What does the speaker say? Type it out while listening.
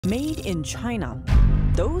Made in China.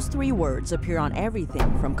 Those three words appear on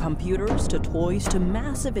everything from computers to toys to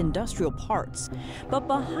massive industrial parts. But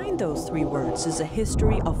behind those three words is a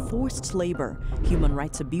history of forced labor, human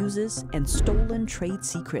rights abuses, and stolen trade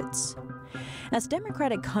secrets. As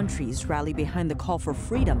democratic countries rally behind the call for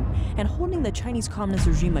freedom and holding the Chinese Communist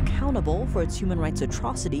regime accountable for its human rights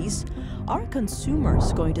atrocities, are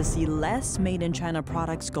consumers going to see less made-in-China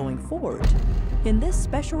products going forward? In this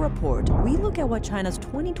special report, we look at what China's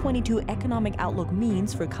 2022 economic outlook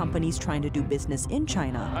means for companies trying to do business in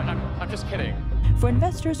China. I'm just kidding. For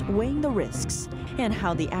investors weighing the risks, and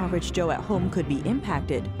how the average Joe at home could be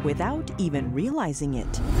impacted without even realizing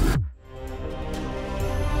it.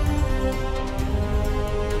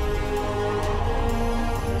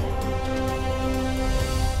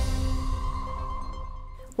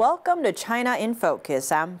 Welcome to China in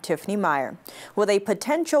Focus. I'm Tiffany Meyer. With a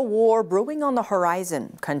potential war brewing on the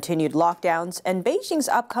horizon, continued lockdowns, and Beijing's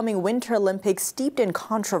upcoming Winter Olympics steeped in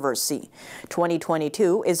controversy,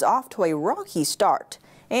 2022 is off to a rocky start,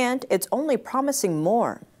 and it's only promising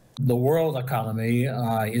more. The world economy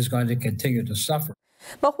is going to continue to suffer.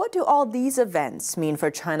 But what do all these events mean for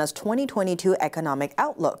China's 2022 economic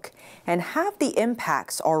outlook? And have the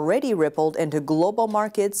impacts already rippled into global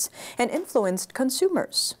markets and influenced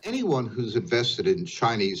consumers? Anyone who's invested in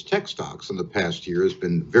Chinese tech stocks in the past year has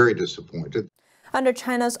been very disappointed. Under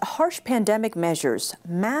China's harsh pandemic measures,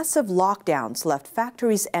 massive lockdowns left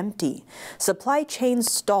factories empty, supply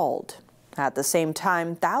chains stalled. At the same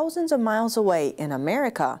time, thousands of miles away in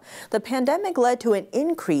America, the pandemic led to an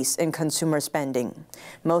increase in consumer spending,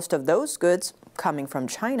 most of those goods coming from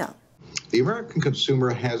China. The American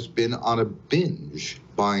consumer has been on a binge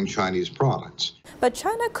buying Chinese products. But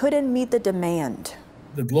China couldn't meet the demand.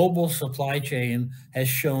 The global supply chain has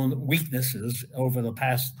shown weaknesses over the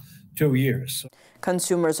past 2 years.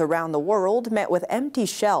 Consumers around the world met with empty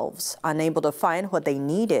shelves, unable to find what they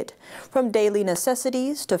needed, from daily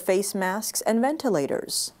necessities to face masks and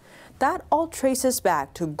ventilators. That all traces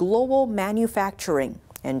back to global manufacturing,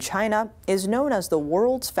 and China is known as the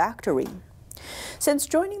world's factory. Since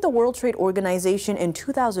joining the World Trade Organization in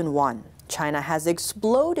 2001, China has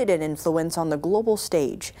exploded in influence on the global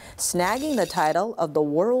stage, snagging the title of the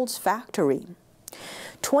world's factory.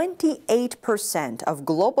 28% of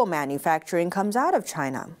global manufacturing comes out of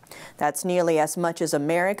China. That's nearly as much as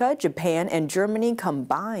America, Japan, and Germany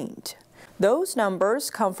combined. Those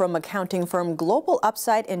numbers come from accounting firm Global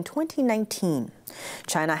Upside in 2019.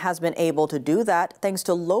 China has been able to do that thanks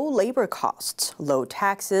to low labor costs, low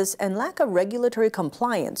taxes, and lack of regulatory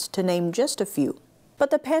compliance, to name just a few.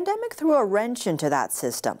 But the pandemic threw a wrench into that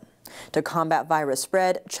system. To combat virus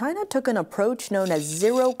spread, China took an approach known as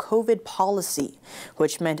zero COVID policy,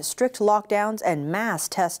 which meant strict lockdowns and mass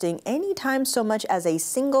testing anytime so much as a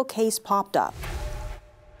single case popped up.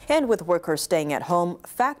 And with workers staying at home,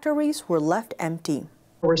 factories were left empty.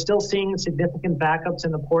 We're still seeing significant backups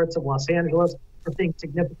in the ports of Los Angeles. We're seeing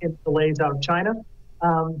significant delays out of China.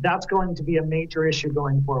 That's going to be a major issue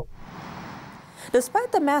going forward.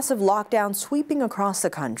 Despite the massive lockdown sweeping across the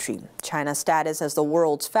country, China's status as the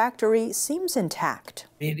world's factory seems intact.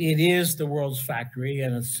 It is the world's factory,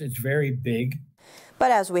 and it's very big. But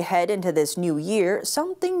as we head into this new year,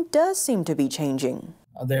 something does seem to be changing.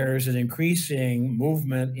 There's an increasing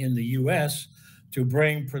movement in the U.S. to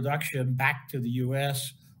bring production back to the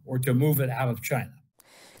U.S. or to move it out of China.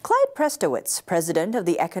 Clyde Prestowitz, president of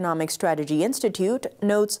the Economic Strategy Institute,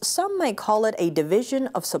 notes some might call it a division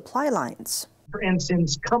of supply lines. For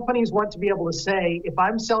instance, companies want to be able to say, if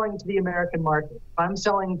I'm selling to the American market,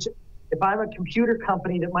 if I'm a computer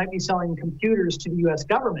company that might be selling computers to the U.S.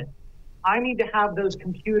 government, I need to have those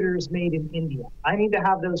computers made in India. I need to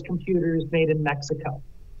have those computers made in Mexico,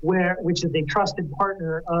 which is a trusted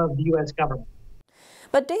partner of the U.S. government.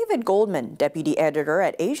 But David Goldman, deputy editor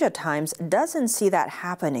at Asia Times, doesn't see that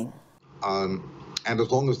happening. And as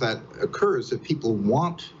long as that occurs, if people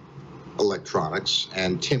want electronics,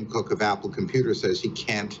 and Tim Cook of Apple Computer says he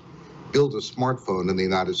can't build a smartphone in the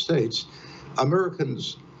United States,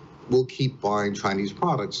 Americans will keep buying Chinese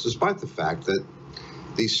products, despite the fact that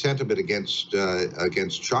the sentiment against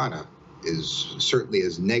China is certainly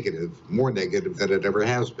as negative, more negative than it ever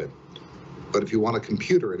has been. But if you want a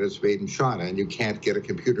computer and it's made in China and you can't get a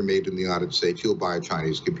computer made in the United States, you'll buy a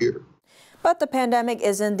Chinese computer. But the pandemic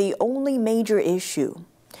isn't the only major issue.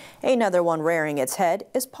 Another one rearing its head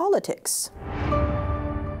is politics.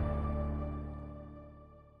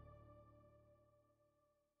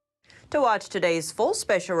 To watch today's full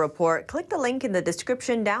special report, click the link in the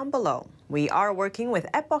description down below. We are working with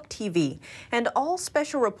Epoch TV, and all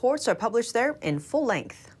special reports are published there in full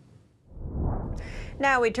length.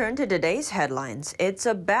 Now we turn to today's headlines. It's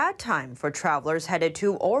a bad time for travelers headed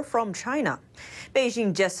to or from China.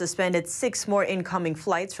 Beijing just suspended 6 more incoming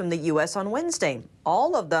flights from the U.S. on Wednesday,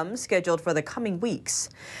 all of them scheduled for the coming weeks.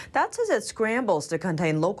 That's as it scrambles to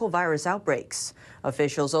contain local virus outbreaks.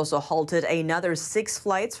 Officials also halted another 6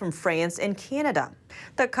 flights from France and Canada.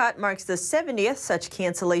 The cut marks the 70th such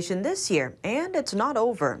cancellation this year, and it's not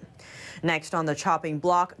over. Next on the chopping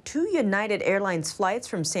block, 2 United Airlines flights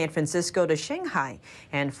from San Francisco to Shanghai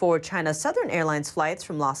and 4 China Southern Airlines flights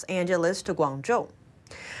from Los Angeles to Guangzhou.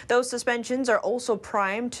 Those suspensions are also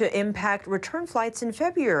primed to impact return flights in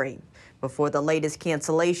February. Before the latest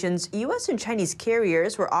cancellations, U.S. and Chinese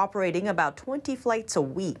carriers were operating about 20 flights a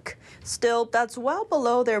week. Still, that's well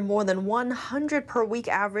below their more than 100 per week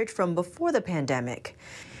average from before the pandemic.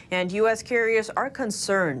 And U.S. carriers are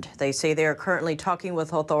concerned. They say they are currently talking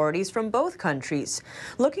with authorities from both countries,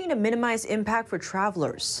 looking to minimize impact for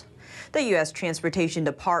travelers. The U.S. Transportation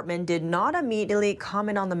Department did not immediately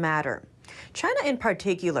comment on the matter. China in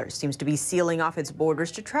particular seems to be sealing off its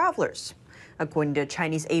borders to travelers. According to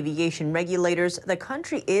Chinese aviation regulators, the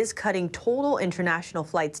country is cutting total international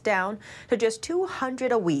flights down to just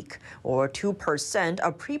 200 a week, or 2%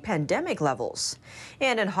 of pre-pandemic levels.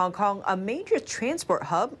 And in Hong Kong, a major transport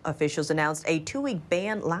hub, officials announced a 2-week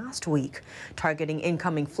ban last week, targeting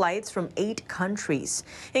incoming flights from 8 countries,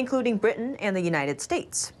 including Britain and the United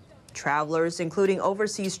States. Travelers, including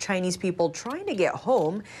overseas Chinese people trying to get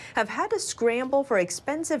home, have had to scramble for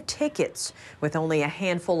expensive tickets, with only a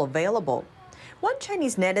handful available. One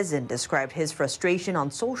Chinese netizen described his frustration on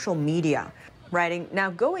social media, writing, "Now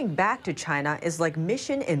going back to China is like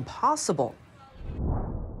mission impossible."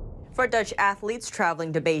 For Dutch athletes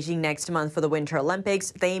traveling to Beijing next month for the Winter Olympics,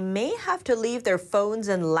 they may have to leave their phones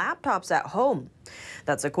and laptops at home.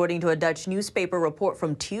 That's according to a Dutch newspaper report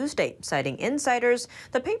from Tuesday. Citing insiders,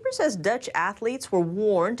 the paper says Dutch athletes were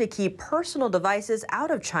warned to keep personal devices out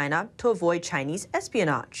of China to avoid Chinese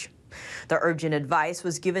espionage. The urgent advice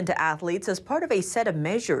was given to athletes as part of a set of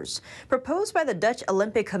measures proposed by the Dutch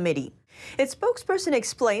Olympic Committee. Its spokesperson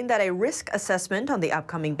explained that a risk assessment on the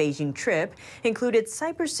upcoming Beijing trip included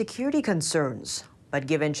cybersecurity concerns. But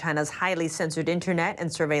given China's highly censored internet and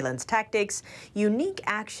surveillance tactics, unique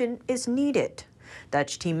action is needed.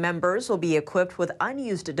 Dutch team members will be equipped with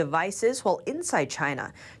unused devices while inside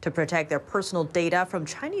China to protect their personal data from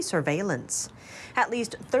Chinese surveillance. At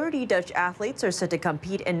least 30 Dutch athletes are set to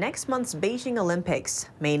compete in next month's Beijing Olympics,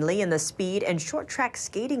 mainly in the speed and short track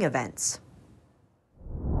skating events.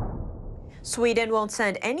 Sweden won't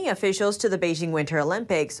send any officials to the Beijing Winter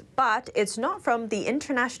Olympics, but it's not from the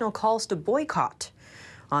international calls to boycott.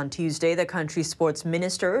 On Tuesday, the country's sports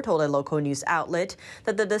minister told a local news outlet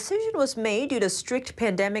that the decision was made due to strict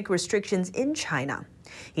pandemic restrictions in China.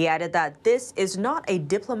 He added that this is not a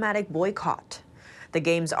diplomatic boycott. The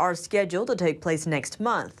games are scheduled to take place next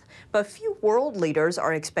month, but few world leaders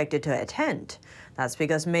are expected to attend. That's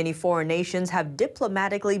because many foreign nations have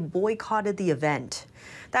diplomatically boycotted the event.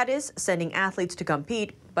 That is, sending athletes to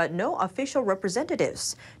compete, but no official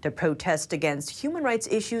representatives to protest against human rights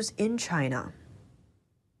issues in China.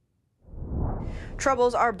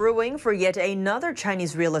 Troubles are brewing for yet another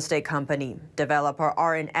Chinese real estate company. Developer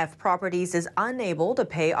R&F Properties is unable to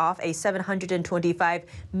pay off a $725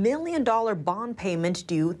 million bond payment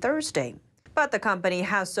due Thursday. But the company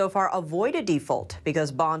has so far avoided default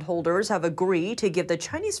because bondholders have agreed to give the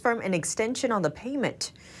Chinese firm an extension on the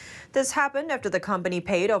payment. This happened after the company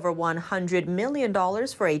paid over $100 million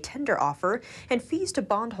for a tender offer and fees to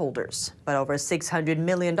bondholders, but over $600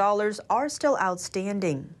 million are still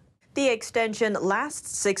outstanding. The extension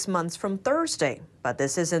lasts 6 months from Thursday, but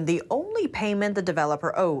this isn't the only payment the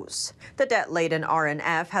developer owes. The debt-laden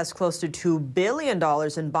R&F has close to $2 billion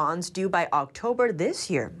in bonds due by October this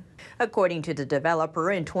year. According to the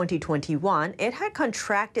developer, in 2021, it had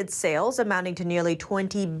contracted sales amounting to nearly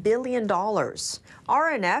 $20 billion.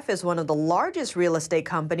 R&F is one of the largest real estate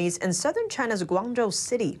companies in southern China's Guangzhou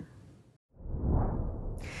city.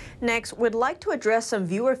 Next, we'd like to address some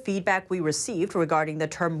viewer feedback we received regarding the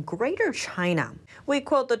term Greater China. We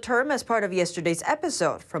quote the term as part of yesterday's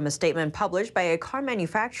episode from a statement published by a car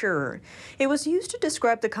manufacturer. It was used to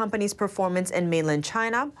describe the company's performance in mainland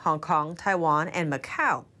China, Hong Kong, Taiwan, and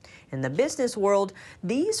Macau. In the business world,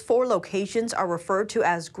 these 4 locations are referred to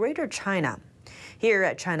as Greater China. Here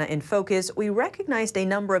at China in Focus, we recognized a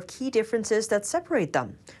number of key differences that separate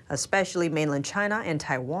them, especially mainland China and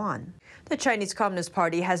Taiwan. The Chinese Communist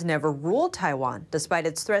Party has never ruled Taiwan, despite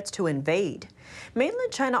its threats to invade.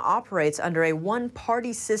 Mainland China operates under a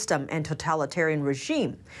one-party system and totalitarian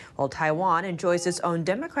regime, while Taiwan enjoys its own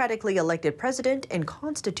democratically elected president and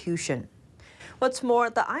constitution. What's more,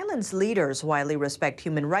 the island's leaders widely respect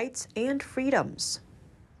human rights and freedoms.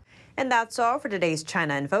 And that's all for today's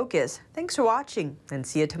China in Focus. Thanks for watching and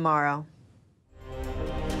see you tomorrow.